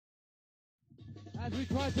As we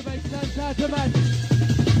try to make sense out of magic.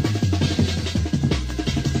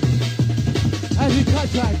 As we cut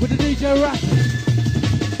track with the DJ Ratty.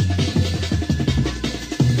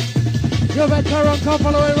 Yo, better run, come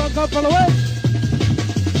follow it, run, come follow it.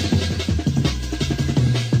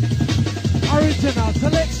 Original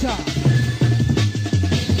selection.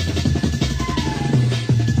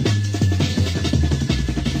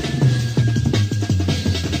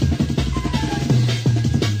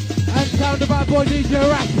 And sound about boy DJ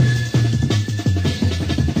Ratty.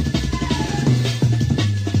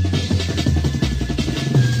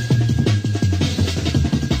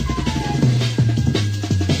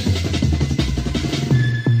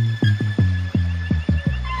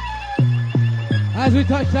 As we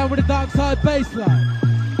touch down with the dark side bassline.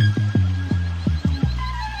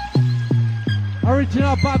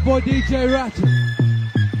 Original bad boy DJ Ratty.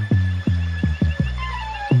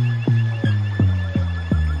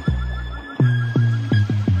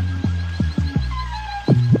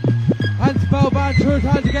 And spellbound true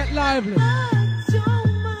time to get lively.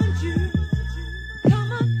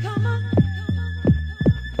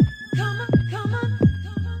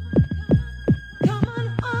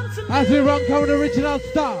 As we run cover the original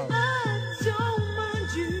style.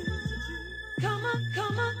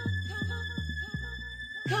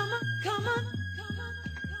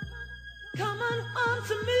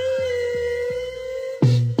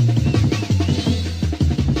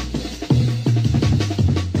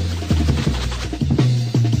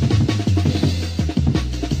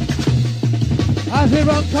 As we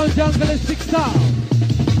run cover jungleistic style.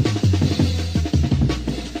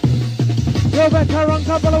 Go back, run,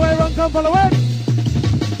 come follow away, run, come follow away.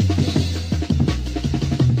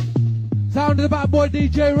 Sound of the bad boy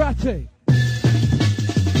DJ Ratty.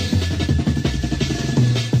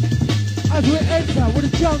 As we enter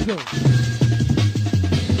with the jungle.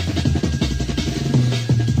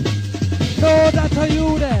 No, that's how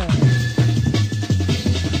you there.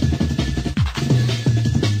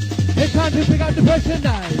 It's time to pick up the pressure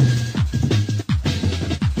now.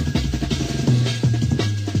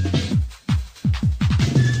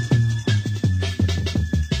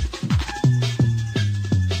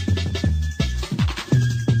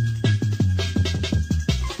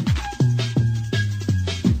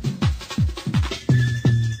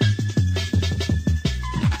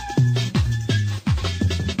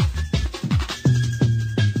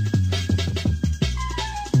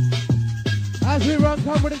 As we run,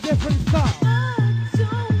 come with a different style.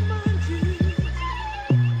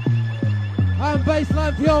 And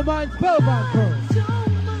bassline for your mind, spellbound crew.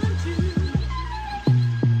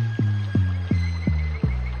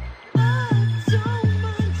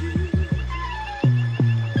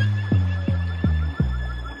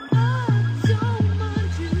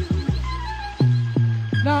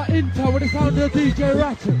 Now into with the sound of DJ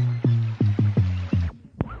Ratty.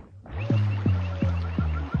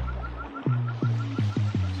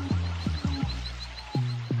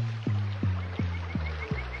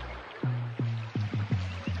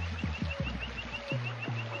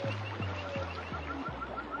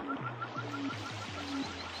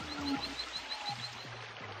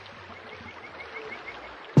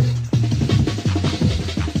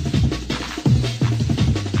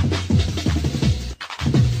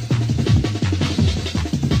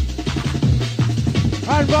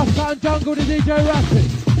 And rough sound jungle to DJ Ratty.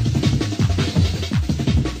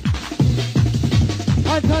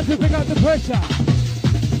 And time to pick up the pressure.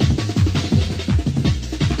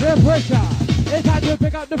 The pressure. It's time to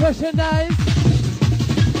pick up the pressure, nice.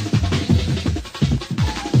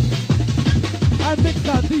 And mix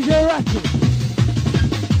up DJ Ratty.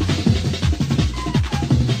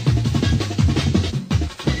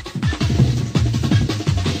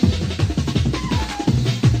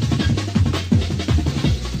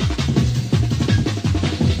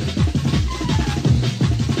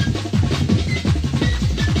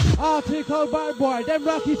 Article bad boy, them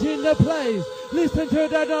rock it in the place. Listen to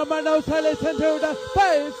the drum and also listen to the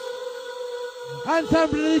bass.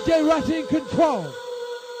 Ensemble DJ Ratty in control.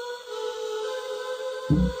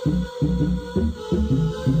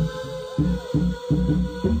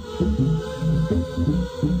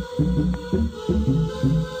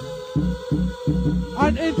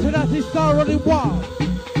 And into that is star running wild.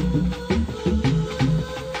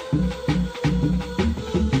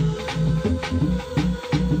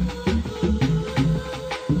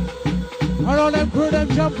 And all them crew, them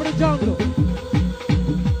jump for the jungle.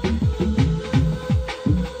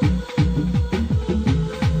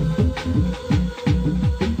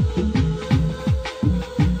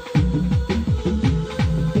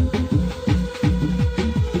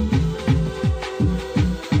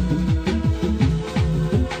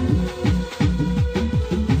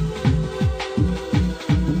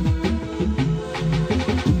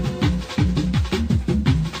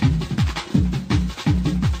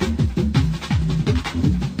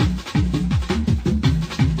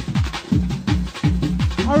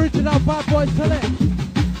 original bad boy select.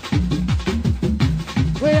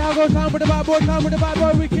 We are go time with the bad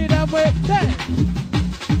boy, wicked and we're dead.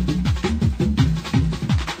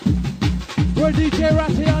 We're DJ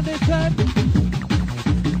Ratty on this end.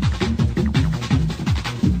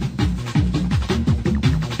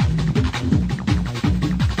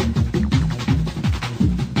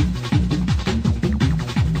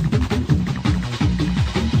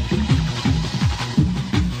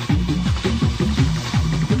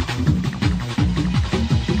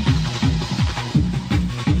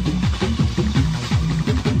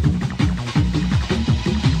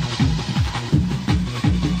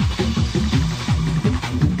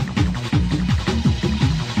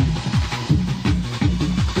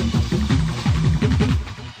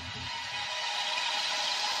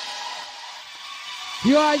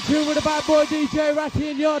 You are in tune with the bad boy DJ Ratty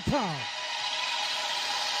in your town.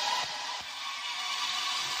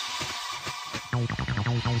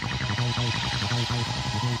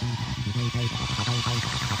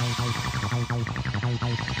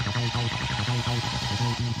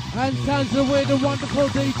 And sounds the way the wonderful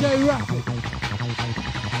DJ Ratty.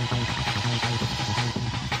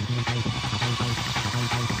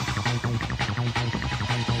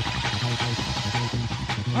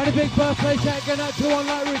 And a big birthday shout going out to one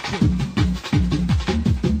like Richie.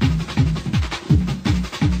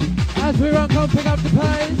 As we run, come pick up the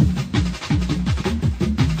pace.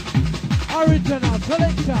 Original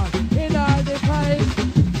selection in all the pace.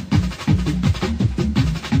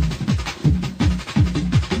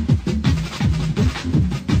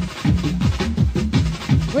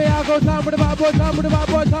 We are go time with the bad boy, time with the bad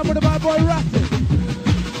boy, time with the bad boy Ratty.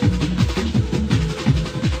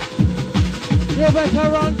 You better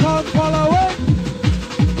run, come follow it.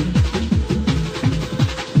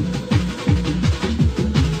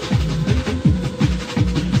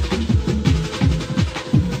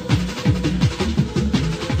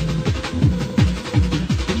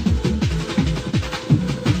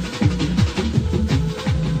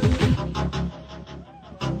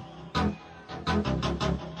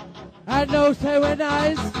 And no say we're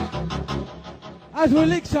nice as we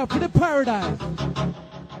lick up for the paradise.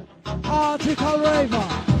 Article Raver.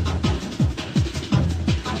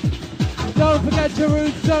 Don't forget your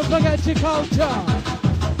roots, don't forget your culture.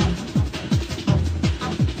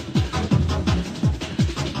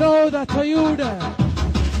 Know that are you there.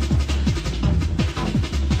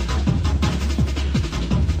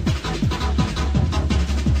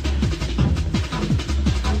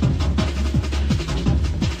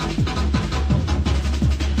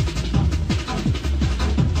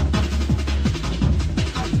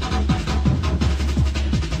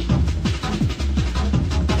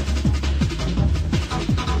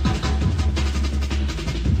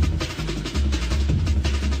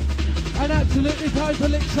 Absolutely time to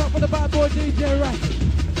lick shot for the bad boy DJ Ratty.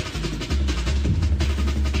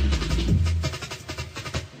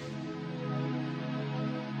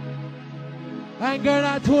 And going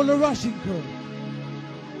out to all the Russian crew.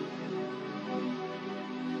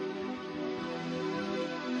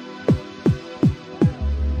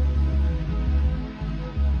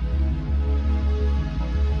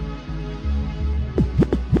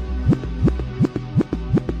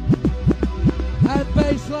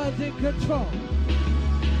 Baseline's in control.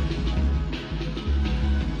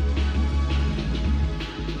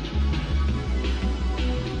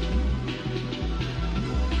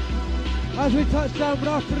 As we touch down but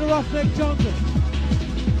after the roughneck jungle.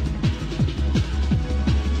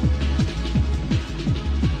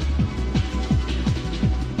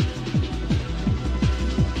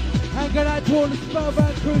 And good night to all the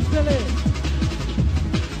Spellbound crew still in.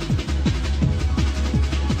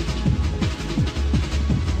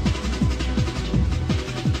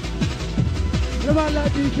 Come on,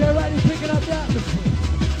 like DJ Ratty picking up the atmosphere.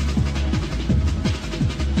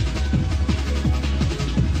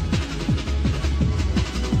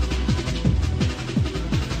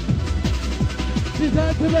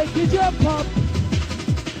 Designed to make you jump up.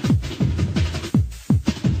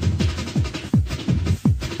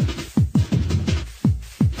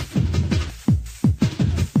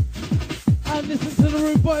 And listen to the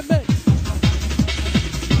Rude Boy mix.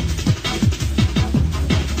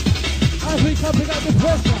 As we come pick up the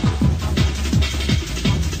pressure.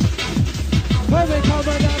 When we come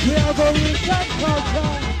on down, we are going to that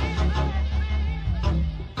culture.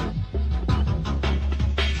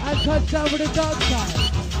 And touch down with the dark side.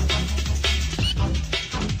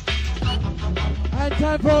 And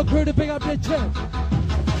time for our crew to pick up their chest.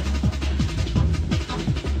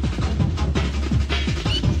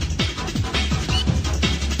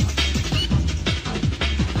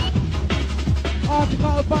 Party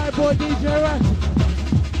called by boy DJ Ratty.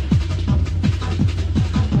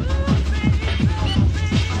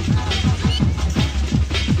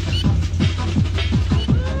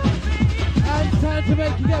 And it's time to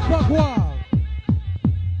make you get buck wild.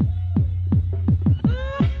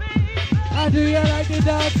 And do you like the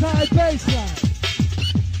downside bassline?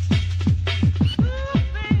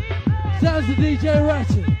 Sounds of DJ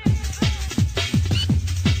Ratty.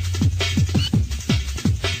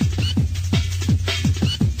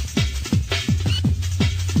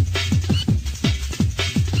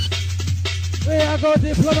 We are go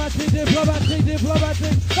diplomatic, man.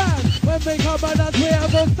 When we come on dance, we are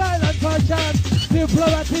go silent for chance.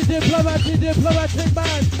 Diplomatic,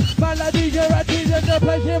 man. Man like DJ Ratty in the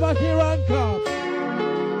place, here must be run come.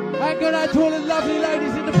 And good night to all the lovely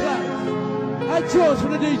ladies in the place. And cheers for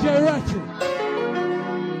the DJ Ratty.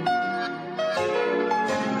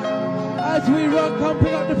 As we run, come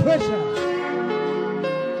pick up the pressure.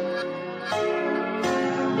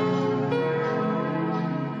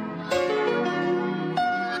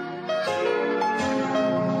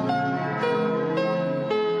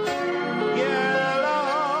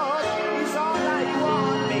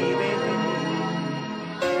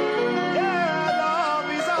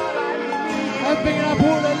 Picking up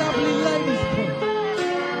all the lovely ladies, please.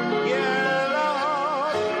 Yeah,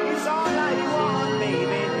 Lord, it's all I want,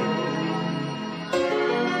 baby.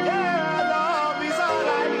 Yeah, Lord, it's all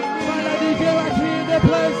I need. My DJ Ratty in the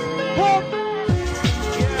place. Hop.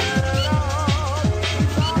 Yeah, Lord,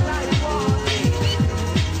 it's all I want, baby.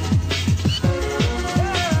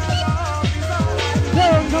 Yeah, Lord, it's all I need.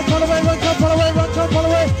 There, run, come, follow away, run, come, follow away, run, come, follow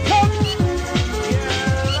away. Hop.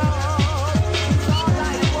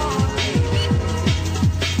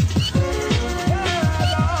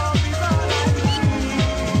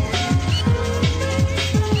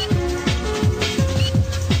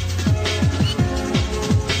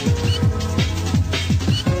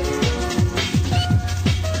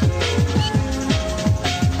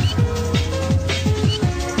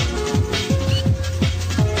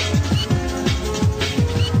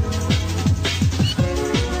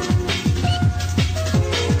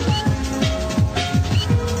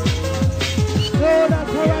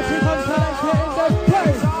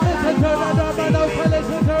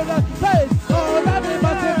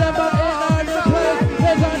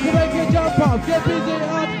 Get busy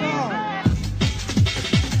up now.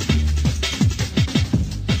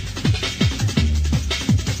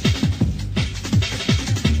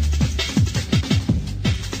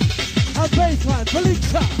 A baseline,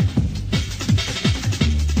 Felicia.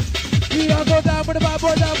 We are go down with the bad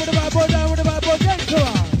boy, down with the bad boy, down with the bad boy, gangster.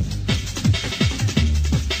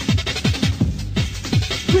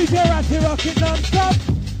 DJ Ratty rocking non-stop.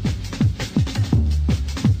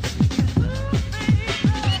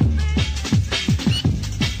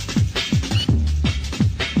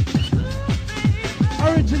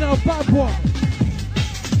 Original bad boy.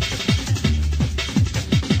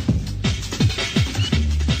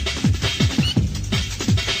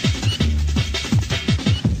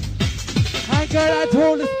 I got out to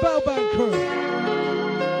all the Spellbound crew.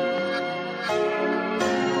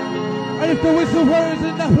 And if the whistle blower is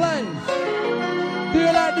in the place, do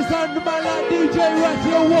you like the sound of man like DJ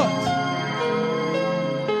Ratty or what?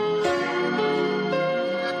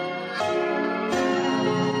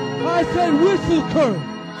 I said whistle crew.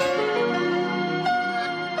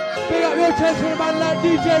 Big up your chest for a man like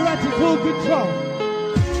DJ Ratty, full control.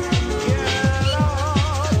 Yeah,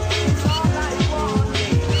 Lord, it's all I want,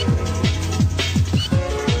 baby.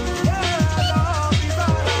 Yeah, Lord, it's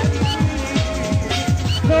all I need.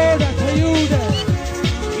 No, that's how you there.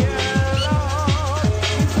 Yeah, Lord,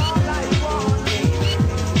 it's all I want, baby.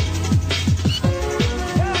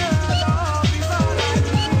 Yeah, Lord, it's all I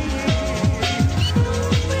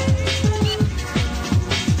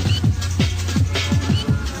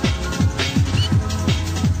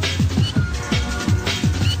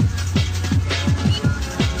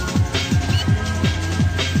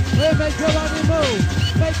Make your body move,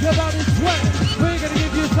 make your body sweat. We're gonna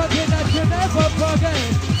give you something that you never forget.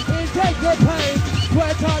 Take your pain,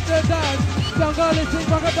 sweat out the dance. Don't go listening,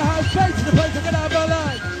 rock up the house, bass in the place, I'm gonna have a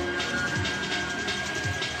light.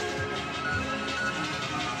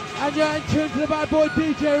 And you're in tune to the bad boy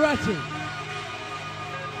DJ Ratty.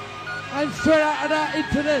 And straight out of that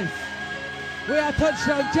into this, we are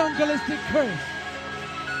touchdown Jungleistic Chris.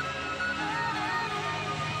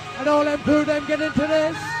 And all them crew them get into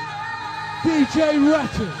this. DJ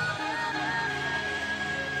Ratty.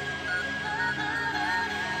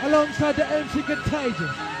 Alongside the MC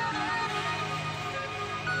Contagious.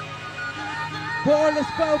 For all the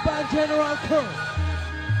Spellbound General crew.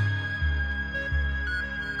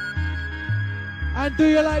 And do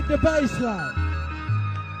you like the bass line?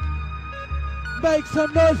 Make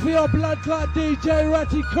some noise for your blood clot DJ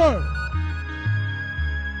Ratty crew.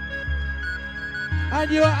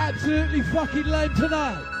 And you're absolutely fucking lame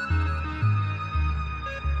tonight.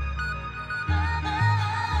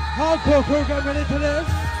 Hardcore crew going into this.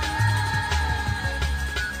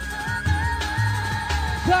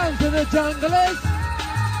 Sounds of the junglers.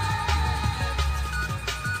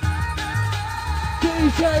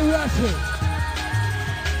 DJ Ratty.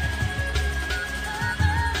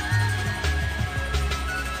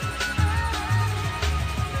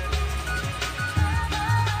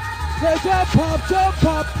 So jump up, jump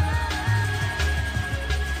up.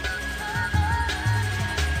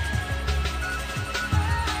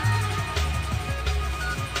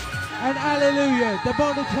 And hallelujah, the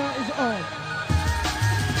monitor is on.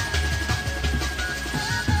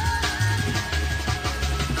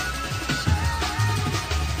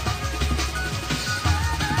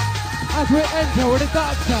 As we enter with the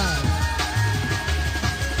dark side.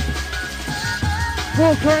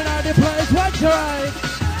 Walking out the place, watch your eyes.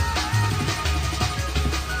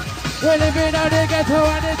 We're living out the ghetto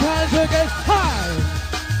and it's time to get high.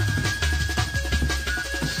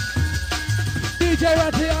 DJ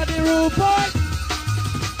Ratty on the roof, boy.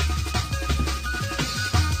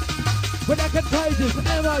 With the contagious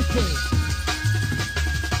MIT.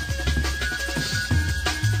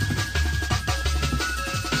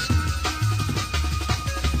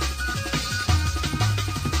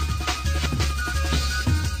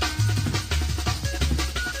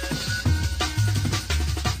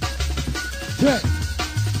 Check.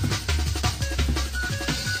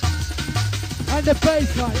 And the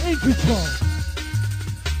bassline in control.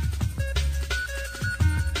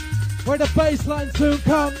 Where the bassline soon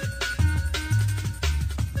comes.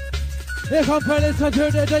 Here come fellas to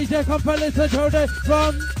the DJ, come fellas to the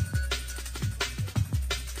drum.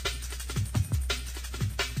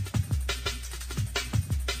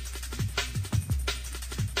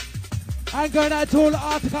 And going out to all the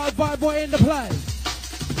article vibe boy in the place.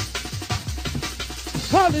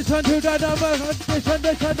 Come listen to the number condition,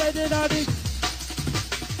 the dynamic.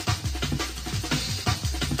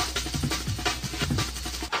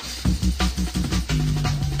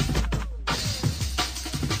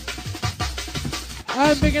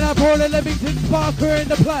 I'm picking up all the Livingston Sparker in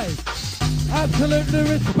the place. Absolutely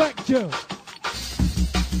respect you.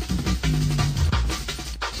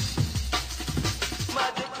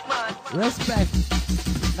 Respect.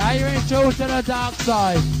 Now you're in tune to the dark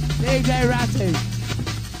side. DJ Ratty.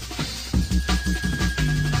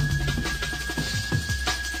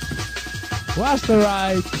 Watch the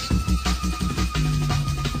ride.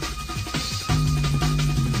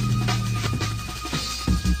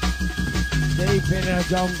 Deep in the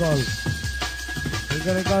jungle. We're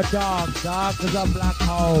gonna go dark. Dark as a black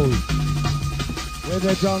hole. With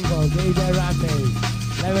the jungle. DJ Ratty.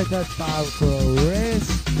 Limited Power Crew.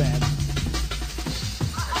 Respect.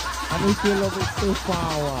 And we feel love it too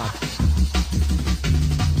far.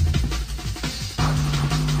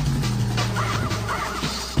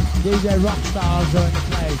 DJ Rockstars are in the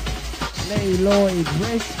place. Lee Lloyd,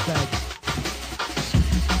 respect.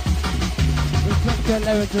 Respect to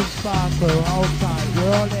Leamington Sparkle, outside.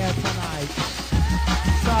 We're all there tonight.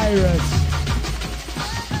 Cyrus,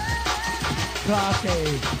 Clarky,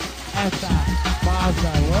 Etta,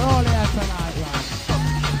 Marsden. We're all there tonight, man.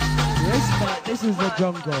 Respect, this is the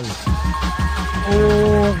jungle.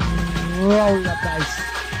 Oh, roll the bass.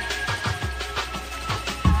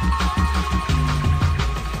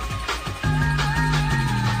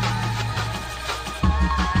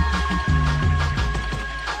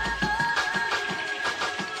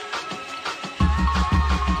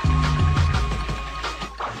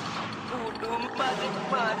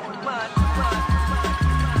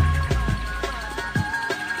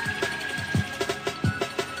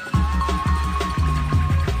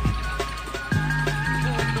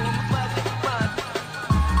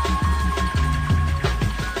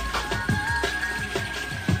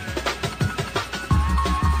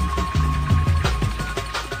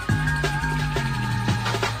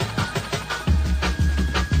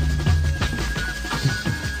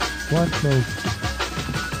 One, two.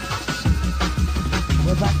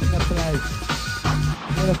 We're back in the place.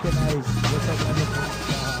 We're looking nice. We're looking everything.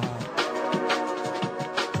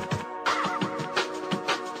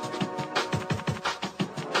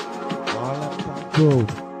 Cool.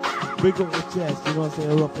 Big up the chest, you know what I'm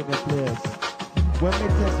saying, rough in the place. When we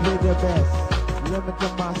test with the best, limit the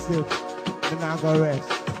massive, then I go rest.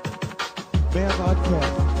 Me I go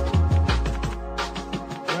test.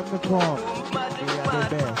 When we come, we are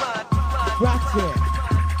the best. Ratty,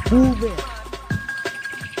 move it,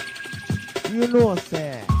 You know,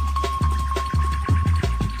 say.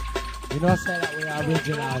 You know, say that we are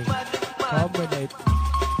original. Come with it.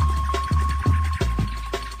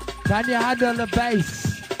 Can you handle the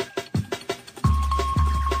bass?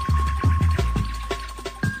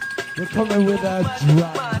 We're coming with a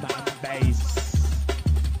drum and bass.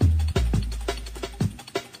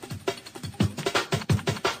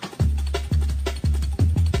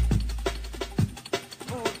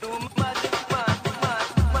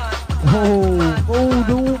 Oh,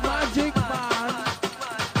 voodoo magic man.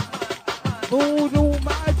 Voodoo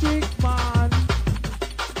magic man.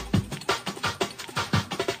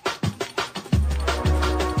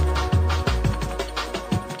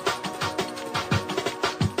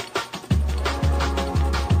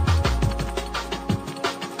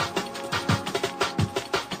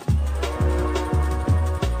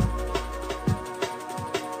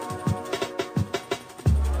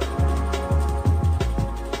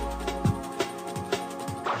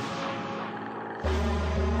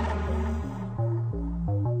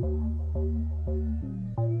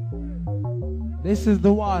 This is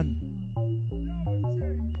the one.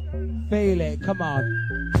 Feel it, come on.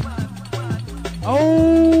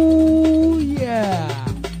 Oh yeah.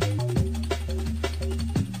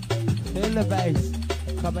 Feel the bass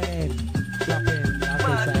coming in, dropping like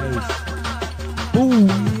it says.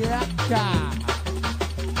 Booyaka.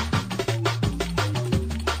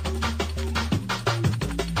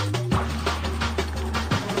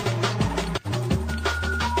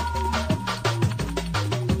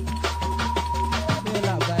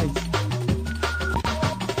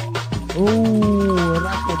 Ooh,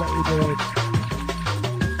 Ratty, what you doing?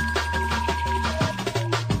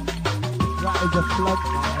 That is a flood,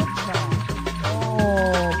 man.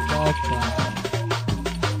 Oh, God.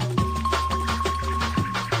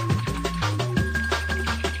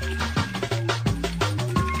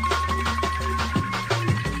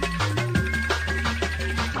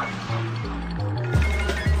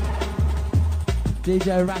 DJ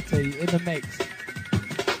Ratty in the mix.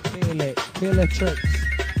 Feel it. Feel the tricks.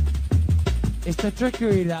 It's the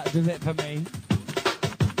trickery that does it for me.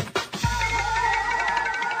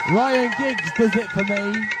 Ryan Giggs does it for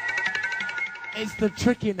me. It's the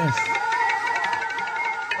trickiness.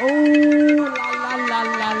 Oh, la la la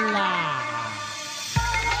la la.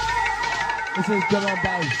 This is good on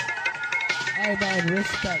bass. Amen,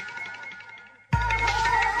 respect.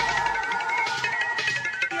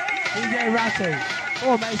 DJ Ratty,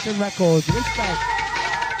 Formation Records, respect.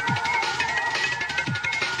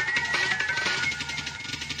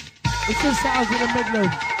 It's the sounds of the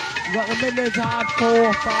Midlands. You've got the Midlands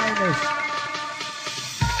hardcore finest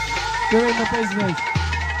doing the business.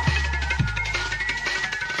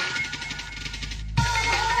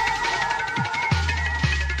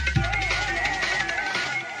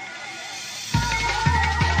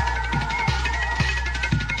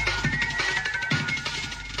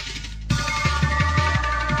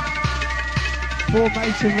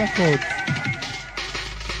 Formation Records.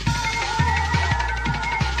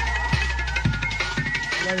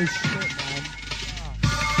 Very shit, man.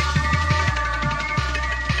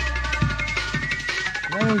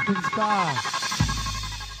 Wellington Star.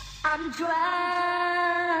 I'm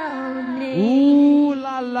drowning. Ooh,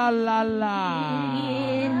 la la la la.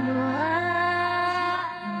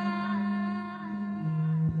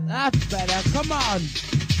 That's better. Come on.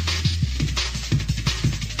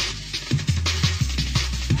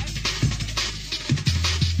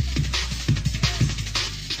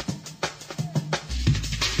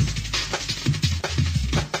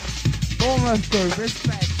 Bournemouth good,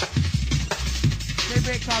 respect. Keep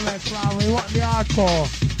it coming, clown. We want the hardcore.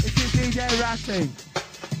 This is DJ Ratty.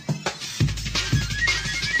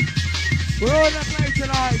 We're on the place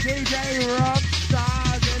tonight. DJ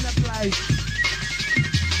Rockstars in the place.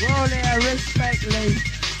 We're all here, respect Lee.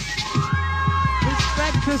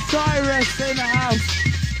 Respect to Cyrus in the house.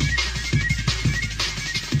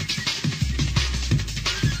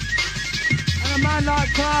 And a man like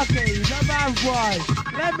Clarky, the bad boy.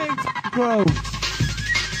 Let me grow.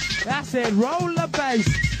 That's it. Roll the bass.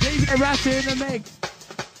 DJ Ratty in the mix.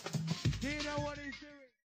 Do you know what he's doing?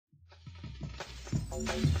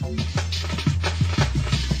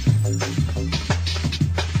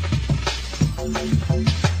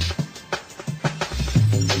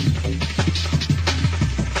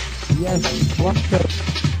 Yes. What's good?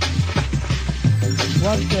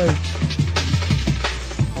 What's good?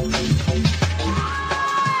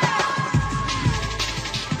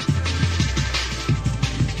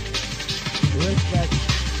 Respect.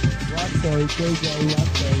 Ratty, DJ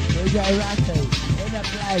Ratty, DJ Ratty in the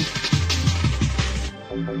place.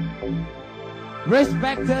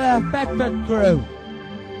 Respect to the Bedford crew.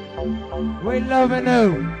 We love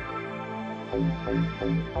you.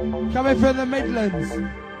 Coming from the Midlands.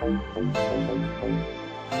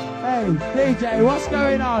 Hey, DJ, what's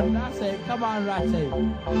going on? That's it. Come on, Ratty.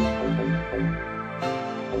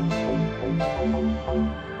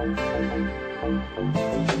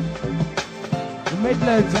 The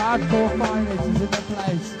Midlands hardcore finest is in the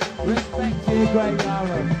place. Respect to your great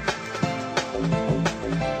armor.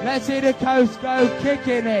 Let's see the coast go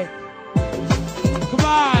kicking it. Come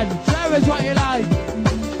on, show us what you like.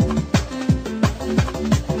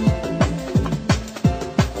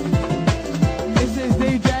 This is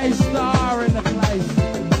DJ Star in the place.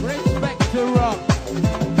 Respect to rock.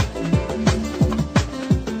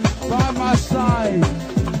 By my side.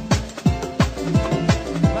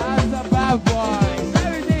 That's the bad boy. So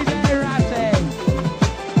is DJ Ratty.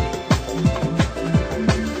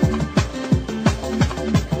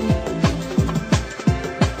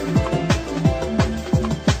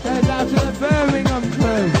 Goes out to the Birmingham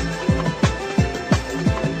crew.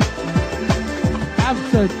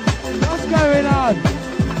 Hampton. What's going on?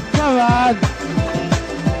 Come on.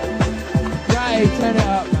 Right, turn it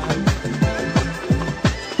up, man.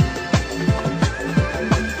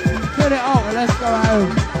 Turn it up and let's go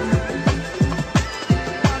home.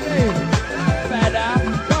 I mean, that's better.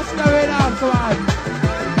 What's going on? Come on.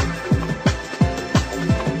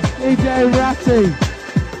 DJ Ratty.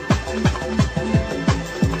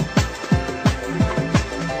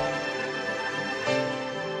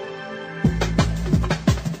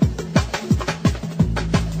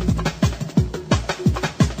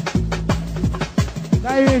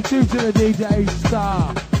 Now you're tuned to the DJ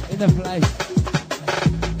Star in the place.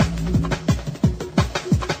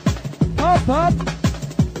 Pump, pump.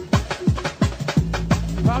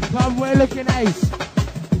 Pump, pump, we're looking ace.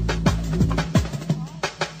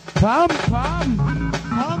 Pump, pump.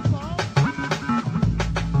 Pump, pump.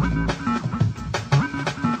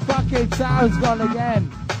 Fucking sound's gone again.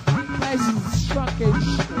 This is fucking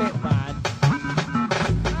shit, man.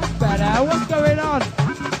 That's better. What's going on?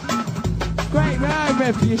 Great rave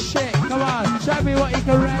with your shit. Come on, show me what you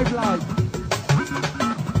can rave like.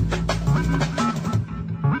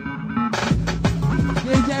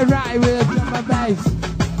 DJ Ratty with a drum and bass.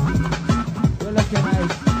 We're looking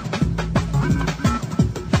ace.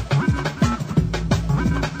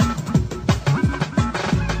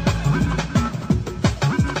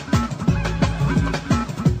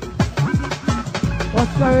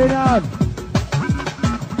 What's going on?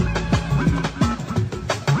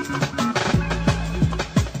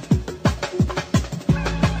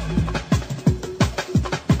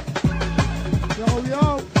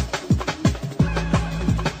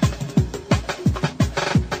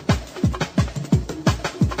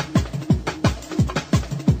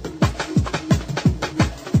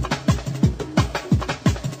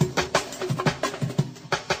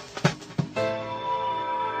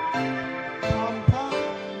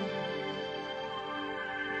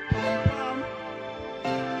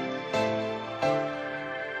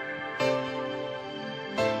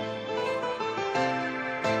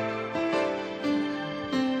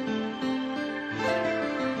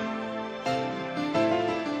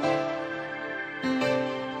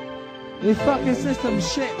 This fucking system's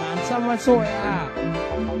shit, man. Someone sort it out. You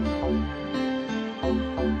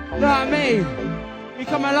know what I mean? You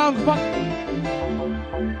come along, fuck.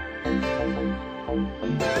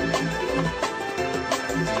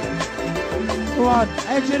 Come on,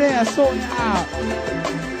 engineer, sort it out.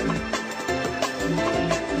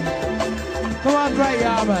 Come on, Great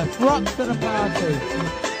Yarmouth. Rock to the party.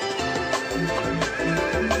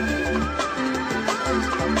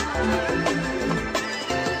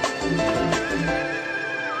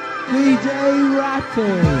 DJ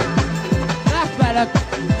Ratty. That's better.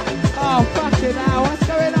 Oh, fucking hell. What's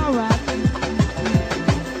going on, man?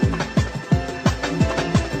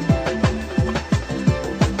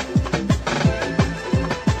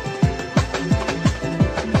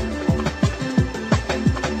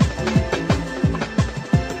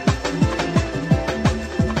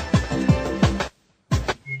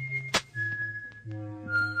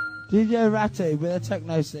 DJ Ratty with a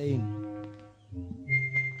techno scene.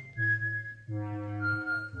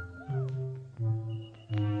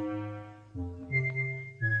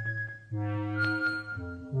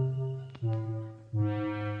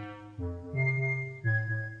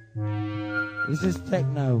 This is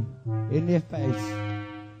techno in your face.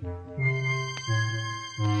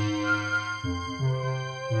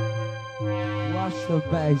 Watch the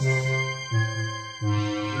bass.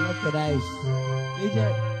 Look at Ace. DJ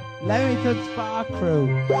Leamington Spark Crew.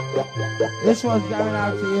 This one's going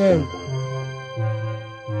out to you.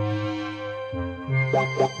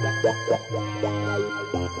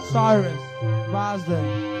 Cyrus, Marsden,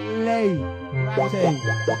 Lee, Ratty,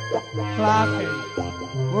 Clarky.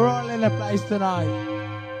 We're all in a place tonight.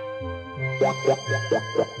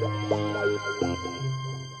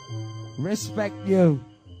 Respect you.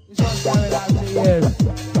 This one's going out to you.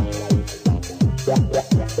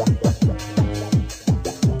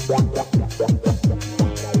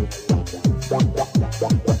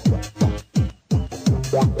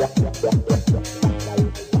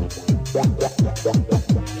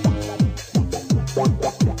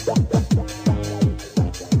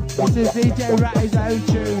 This is DJ Ratty's own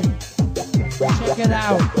tune. Check it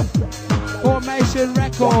out. Formation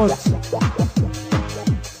Records.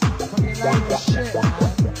 Fucking load of shit, man.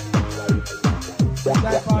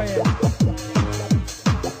 Don't buy it.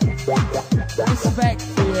 Respect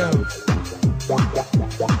to you.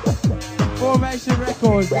 Formation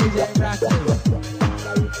Records, DJ Ratty.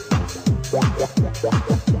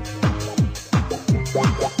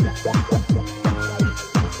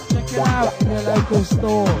 Check it out in your local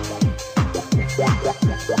store.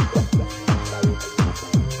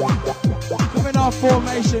 Coming off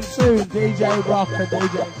formation soon, DJ Rock and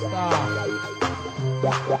DJ Star.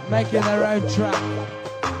 Making their own track,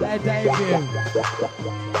 their debut.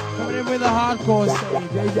 Coming in with a hardcore scene,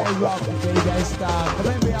 DJ Rock and DJ Star.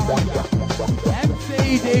 Coming behind you.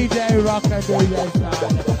 MC DJ Rock and DJ Star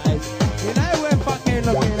in the place. You know we're fucking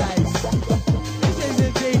looking ace. This is a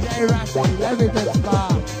DJ Ratty, Leviton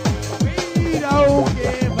Spark. We don't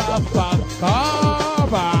give a fuck.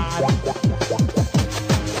 Come on.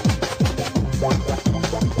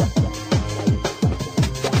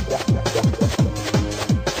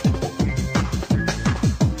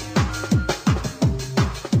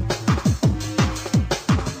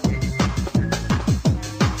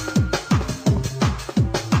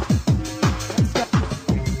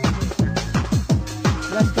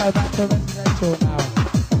 Let's go back to residential now.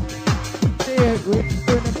 See it, we're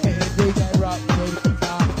doing a bit of DJ Rock, DJ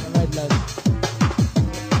Star, and Redlands.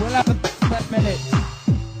 We'll have a 10 minutes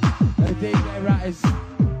of DJ Ratty's.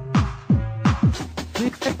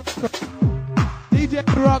 DJ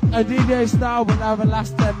Rock and DJ Star will have the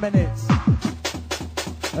last 10 minutes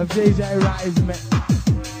of DJ Ratty's mix.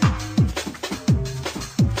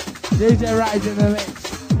 DJ Ratty's in the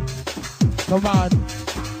mix. Come on.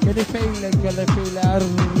 Can you feel it? Can you feel it?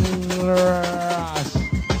 Rush.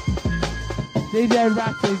 DJ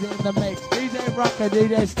Ratty's in the mix. DJ Rock and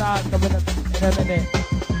DJ Star coming up in a minute.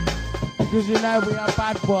 Because you know we are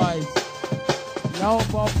bad boys. No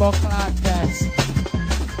bomb clock test.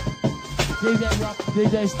 DJ Rock,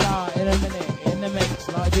 DJ Star in a minute. In the mix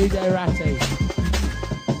like DJ Ratty.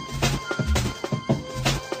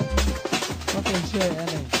 Fucking shit,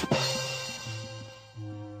 innit?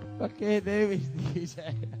 Fucking Davis DJ.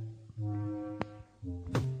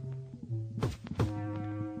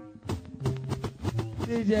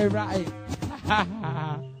 DJ Ratty.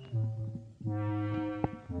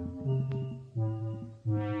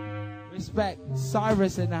 Respect.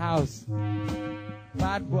 Cyrus in the house.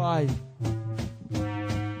 Bad boy.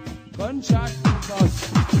 Gunshot boss.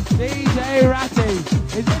 DJ Ratty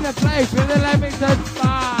is in the place with the Leamington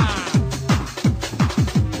Spark.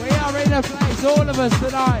 We are in a place, all of us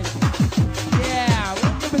tonight. Yeah,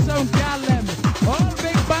 we'll give us some gal them. All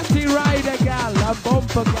big batty rider gal, a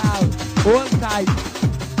bumper gal, all tight.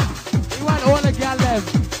 We want all the gal them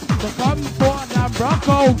to come forward and rock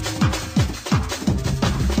out.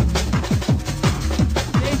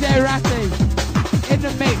 DJ Ratty in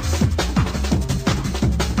the mix.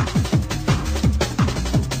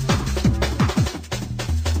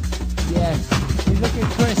 Yes, he's looking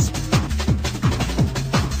crisp.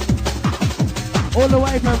 All the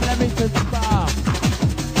way from Leamington Spa.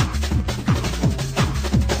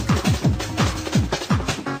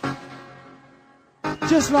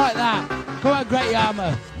 Just like that. Come on, Great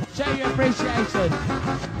Yarmouth. Show your appreciation.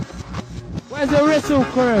 Where's the whistle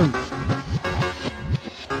crew?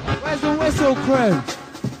 Where's the whistle crew?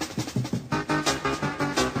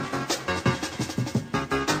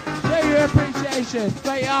 Show your appreciation.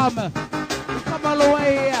 Great Yarmouth. We come all the way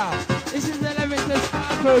here. This is the Leamington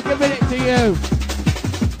Spa crew giving it to you.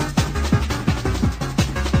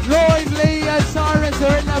 Lloyd, Lee and Cyrus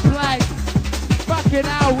are in the place. Fucking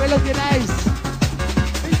hell, we're looking ace.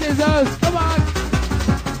 This is us, come on.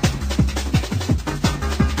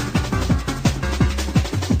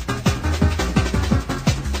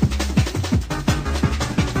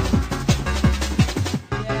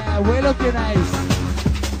 Yeah, we're looking ace.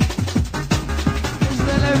 This is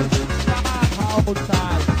the Leamington Spark whole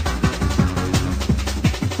time.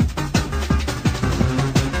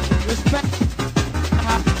 Respect.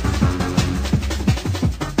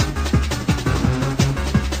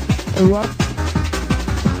 Rock.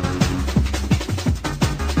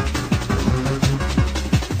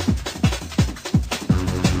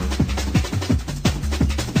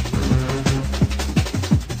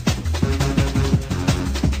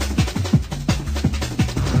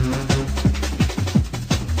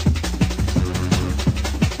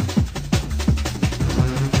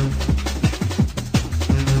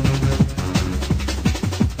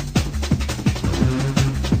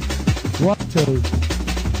 One, two.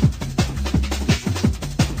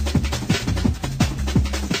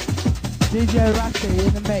 DJ Ratty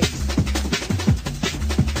in the mix.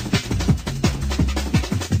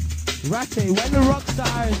 Ratty, when the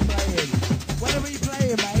Rockstar is playing, when are we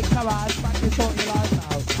playing, mate? Come on, back and sort your life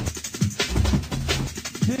out.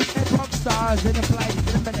 DJ Rockstars in the place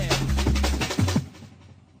in a minute.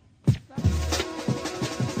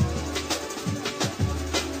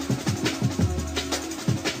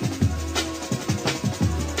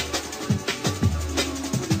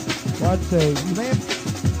 One, two. You may have...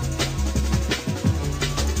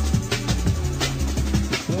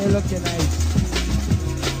 We're looking ace.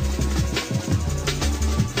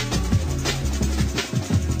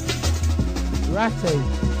 Ratty.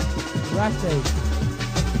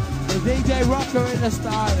 The DJ Rocker in the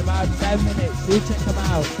start in about 10 minutes. You check them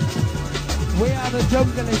out. We are the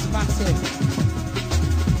Junglist Massive.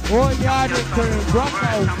 All Yarded crew,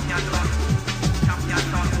 Rocco.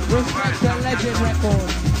 Respect the Legend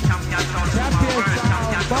Records. Champion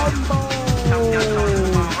Sound, Bombo.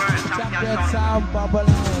 Champion Sound, Bubble.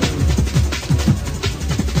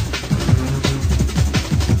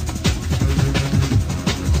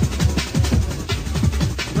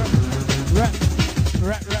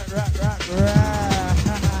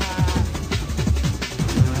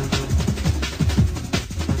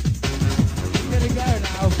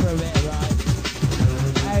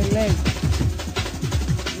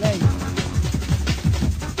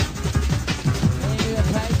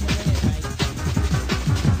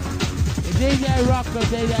 DJ Rocker,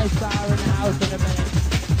 DJ Star in the house in a minute.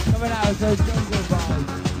 Coming out so Jungle Boy.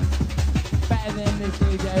 Better than this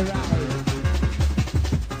DJ Ratty.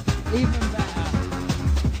 Even better.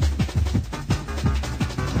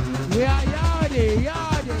 We are Yardy.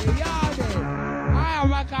 I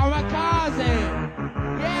am a kamikaze.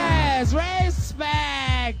 Yes,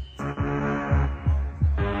 respect.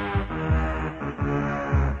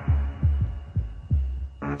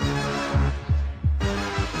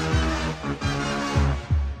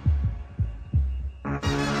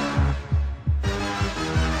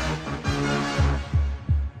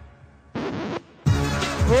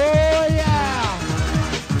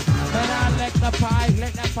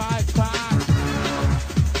 Let the pipe crack.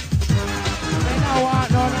 They don't want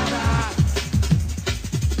none of that.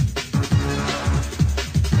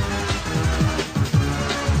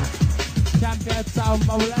 Champion Sound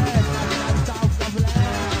Bubble. Champion Sound Bubble.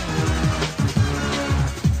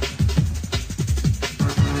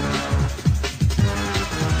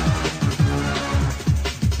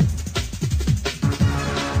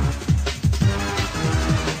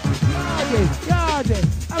 Yardy.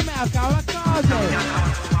 America,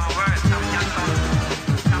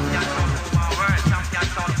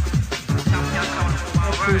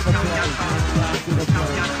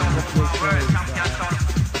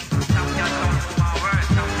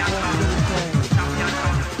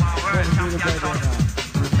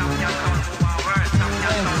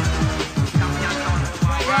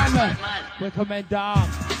 we're coming dark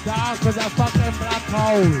as a fucking black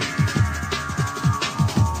hole.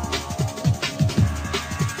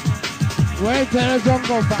 We're to the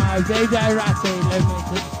Jungle Bar, DJ Ratty,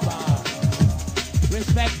 Limited Spa.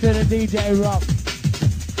 Respect to the DJ Rock.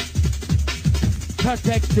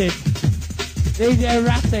 Protected. DJ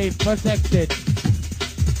Ratty, protected.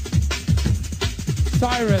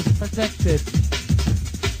 Cyrus, protected.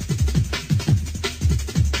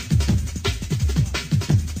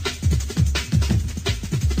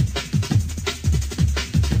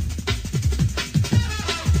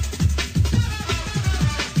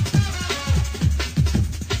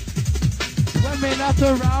 Not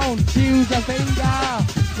around, choose a finger.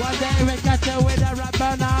 One day we catch you with a red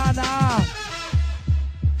banana.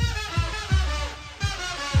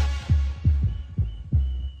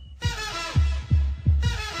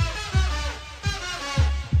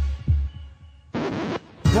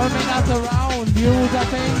 One minute around, use a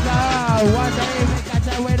finger. One day we catch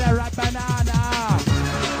you with a red banana.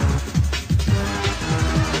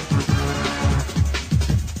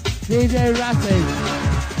 DJ Ratty.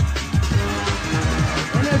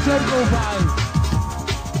 Jungle vibe.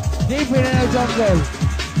 Deep in the jungle.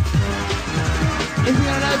 If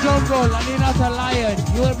you're in a jungle and you're not a lion,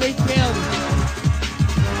 you will be killed.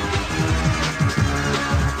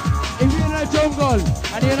 If you're in a jungle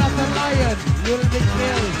and you're not a lion, you will be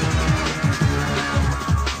killed.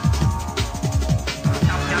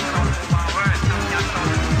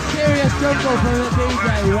 Serious jungle from the DJ,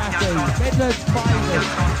 Ratty. Midland's finest.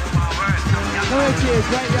 Coming to you,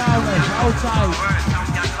 great yarmouth, outside.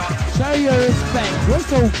 Show your respect.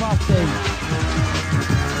 Whistle posse.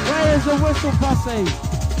 Where is the whistle posse?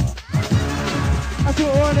 That's what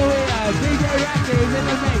we want to hear. DJ Ratty is in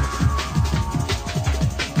the mix.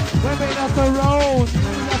 When we got the roll,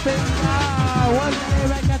 nothing now. One day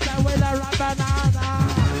make a show with a rat banana.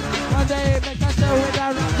 One day make a show with a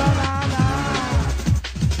rat banana.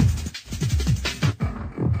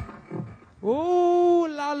 Ooh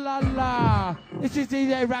la la la. This is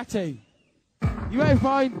DJ Ratty. You won't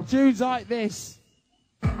find tunes like this.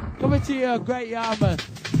 Coming to you, Great Yarmouth.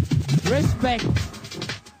 Respect.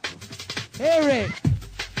 Hear it.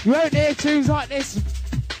 You won't hear tunes like this.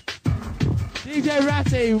 DJ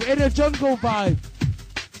Ratty in a jungle vibe.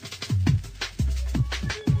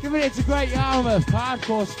 Giving it to Great Yarmouth,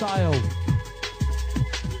 hardcore style.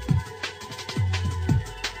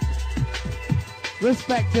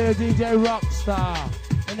 Respect to the DJ Rockstar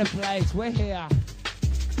in the place. We're here.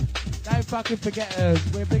 Don't fucking forget us.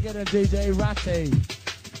 We're bigger than DJ Ratty.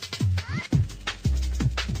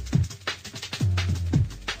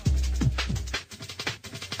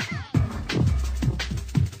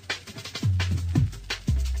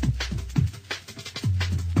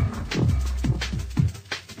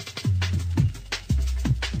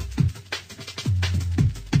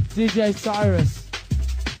 DJ Cyrus.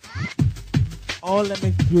 All let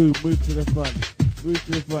me through, move to the front. Move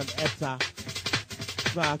to the front, Etta.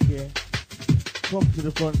 Back here. Come to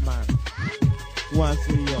the front, man. Want to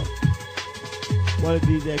see you. What a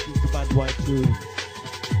DJ keeps the bad boy tunes.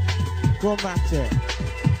 Come back here.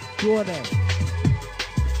 Go there.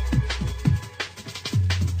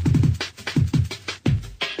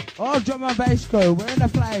 Oh, drum and bass crew, we're in the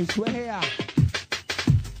place, we're here.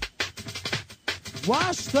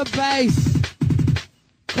 Watch the bass.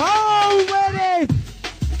 Come with it!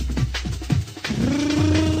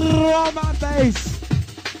 Drum and bass.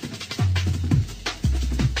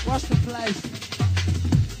 Watch the place.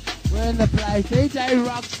 We're in the place. DJ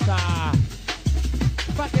Rockstar.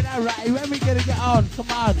 Fucking hell, Ratty, when we gonna get on?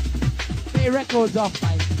 Come on. Get your records off,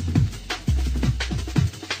 mate.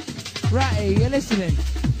 Ratty, you're listening.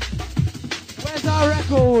 Where's our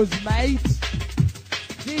records, mate?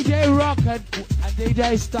 DJ Rock and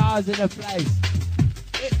DJ Stars in the place.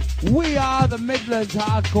 We are the Midlands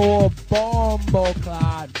hardcore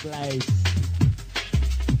bombo-clad place.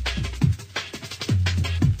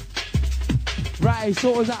 Right,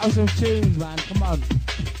 sort us out with some tunes, man. Come on.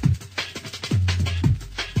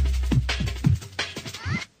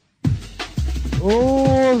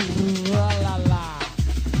 Oh, la la la.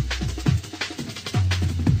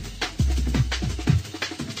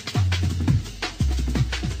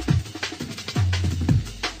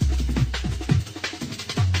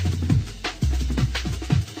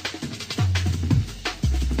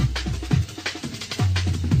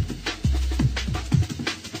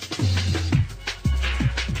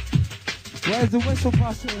 Where's the whistle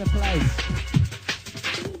posse in the place?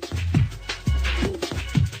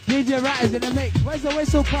 DJ Ratty's in the mix. Where's the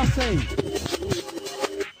whistle posse?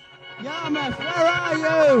 Yarmouth, where are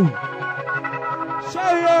you?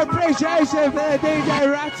 Show your appreciation for the DJ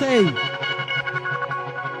Ratty.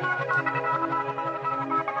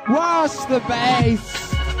 Watch the bass.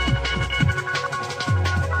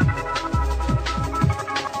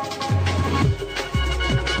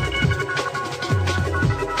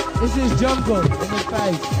 This is jungle in the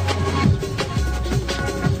face.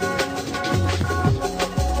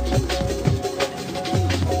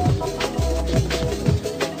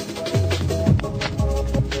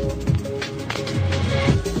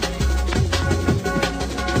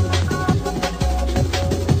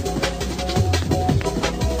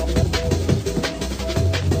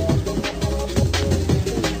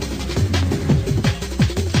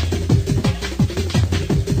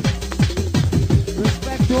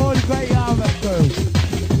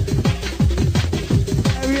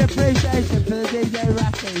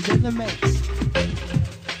 In the mix.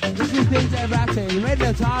 This is DJ Ratty,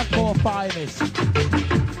 Midlands hardcore finest.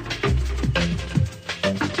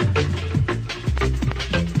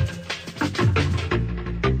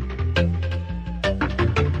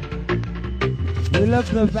 We love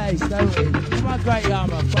the bass, don't we? Come on, Great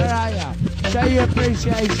Yarmouth, where are you? Show your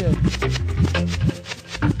appreciation.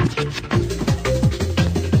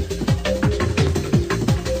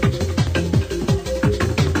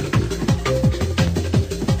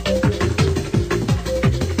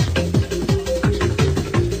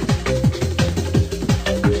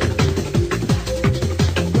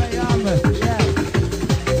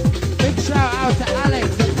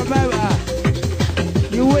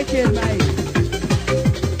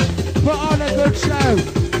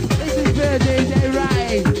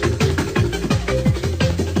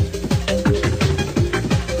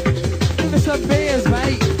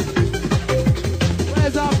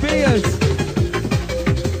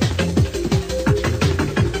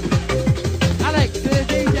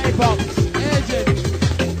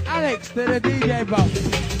 Alex to the DJ box.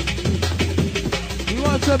 We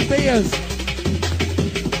want some beers.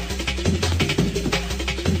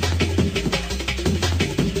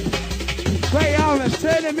 Great Armor,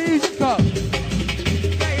 turn the music up.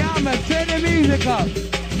 Great Armor, turn the music up.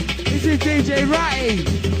 This is DJ Ratty.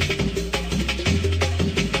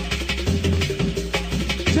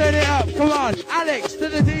 Turn it up, come on. Alex to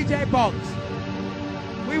the DJ box.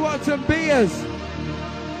 We want some beers.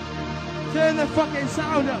 Turn the fucking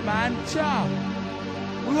sound up, man. Sharp.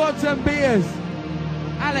 We want some beers.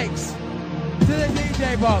 Alex to the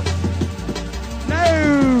DJ box.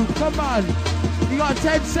 No, come on. You got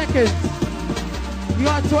 10 seconds. You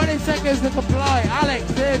got 20 seconds to comply. Alex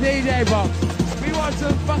to the DJ box. We want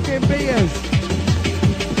some fucking beers.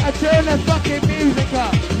 And turn the fucking music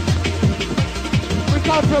up. We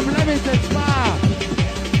come from Leamington Spa.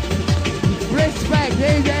 Respect,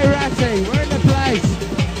 DJ Ratty. We're in the place.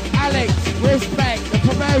 Alex, respect, the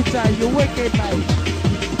promoter, you're wicked, mate.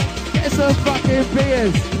 Get some fucking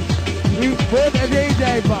beers. You put the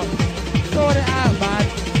DJ box. Sort it out, man.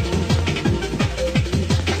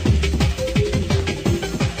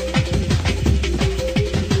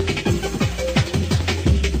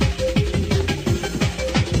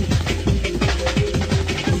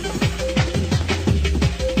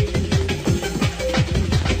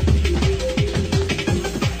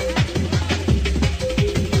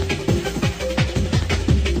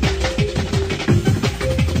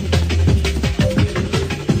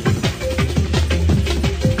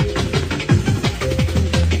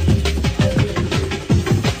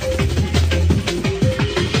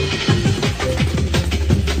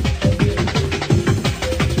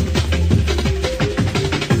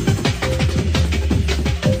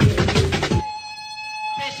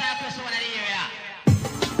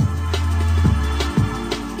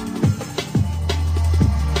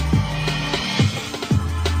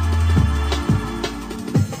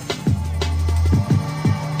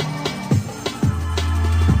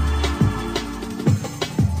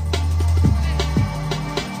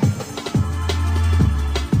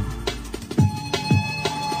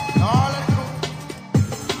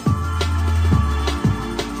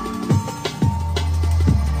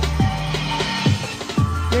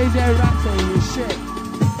 DJ Ratty, you shit.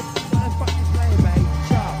 What the fuck you playing, mate?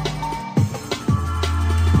 Sharp.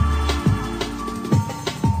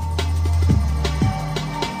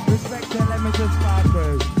 Respect to Leamington Spa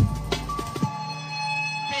crew.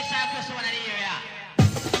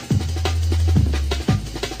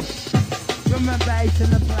 Drum and bass in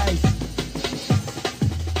the place.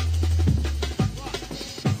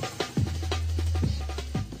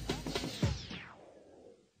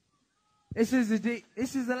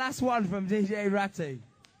 This is the last one from DJ Ratty.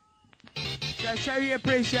 So show your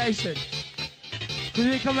appreciation. Because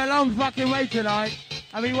we come a long fucking way tonight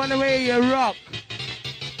and we want to hear you rock.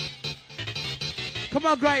 Come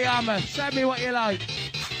on, Great Armor, show me what you like.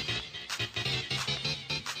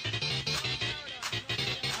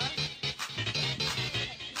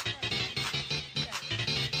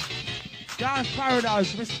 Dance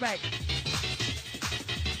Paradise, respect.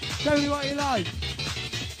 Show me what you like.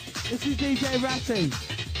 This is DJ Ratty.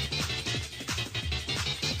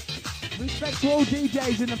 Respect to all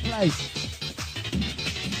DJs in the place.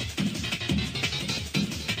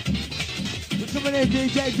 We're coming in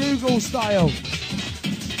DJ Dougal style.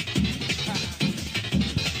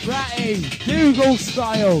 Ratty, Dougal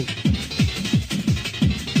style.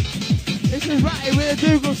 This is Ratty with a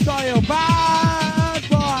Dougal style. Bad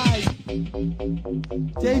boy.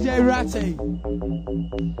 DJ Ratty.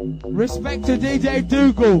 Respect to DJ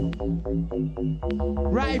Dougal.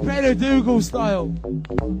 Ratty play the Dougal style.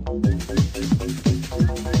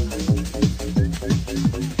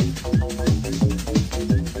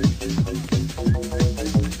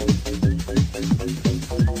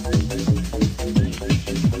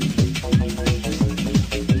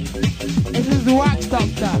 This is the Wax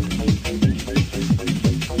Doctor.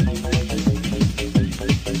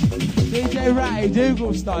 DJ Ratty,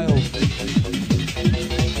 Dougal style.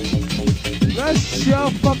 Rest your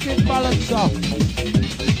fucking balance off.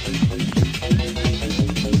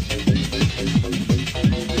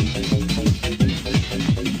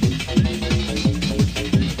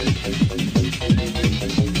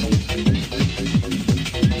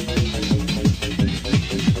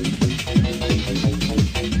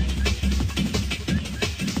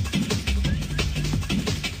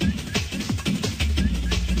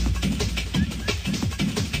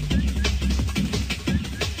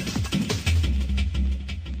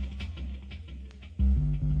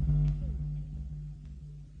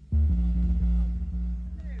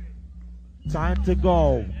 Time to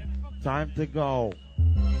go. Time to go.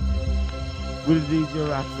 with DJ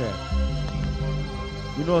Ratty.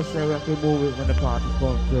 You know, say we have to move it when the party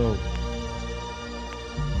comes through.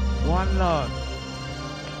 One love.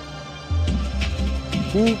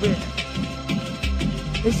 Move it.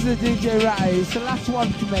 This is the DJ Ratty. It's the last one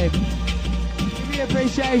from him. Give me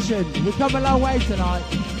appreciation. We've come a long way tonight.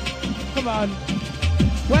 Come on.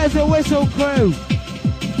 Where's the whistle crew?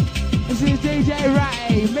 This is DJ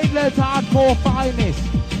Ratty, Midland's hardcore finest.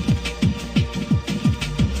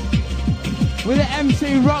 With the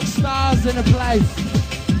MC rock stars in the place.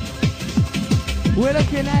 We're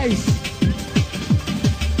looking ace.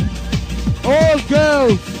 All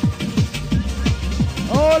girls.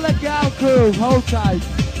 All the girl crew, hold tight.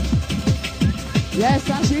 Yes,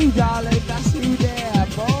 that's you, darling. That's you there.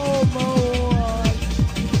 Boom, boom.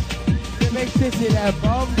 The big city there.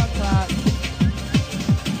 Boom, my clock.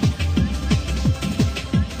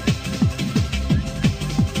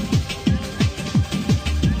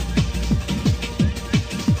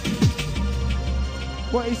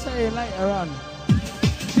 What are you saying later on?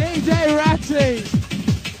 DJ Ratty!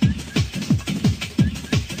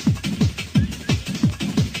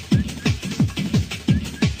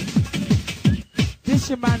 This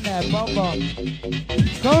your man there, Bongo.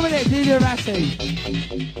 Come with it, DJ Ratty.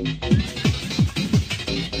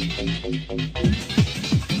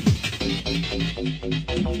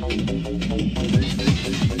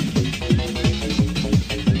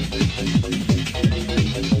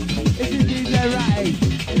 This is DJ Ratty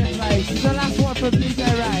in the place. This is the last one from DJ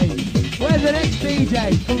Ratty. Where's the next DJ?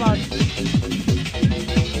 Come on.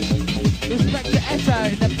 Respect to Etta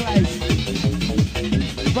in the place.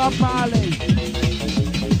 Bob Marley.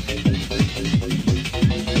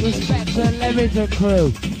 Respect to the Leamington crew.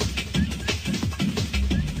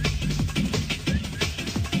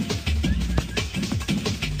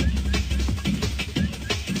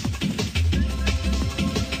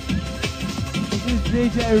 This is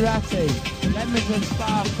DJ Ratty, Leamington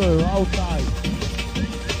Star crew, hold tight.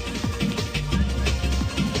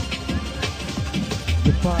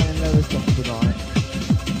 You're playing leather stuff tonight.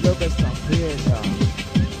 Little bit stuff here now.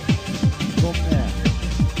 Come there.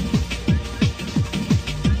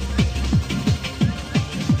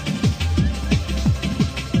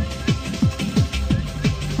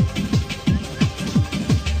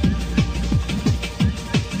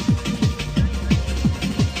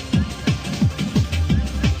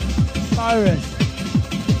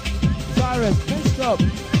 Cyrus, pissed up.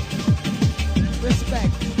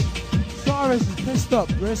 Respect. Cyrus is pissed up.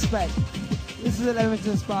 Respect. This is the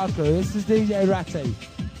Leamington Sparkle. This is DJ Ratty.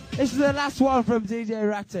 This is the last one from DJ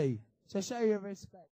Ratty. So show your respect.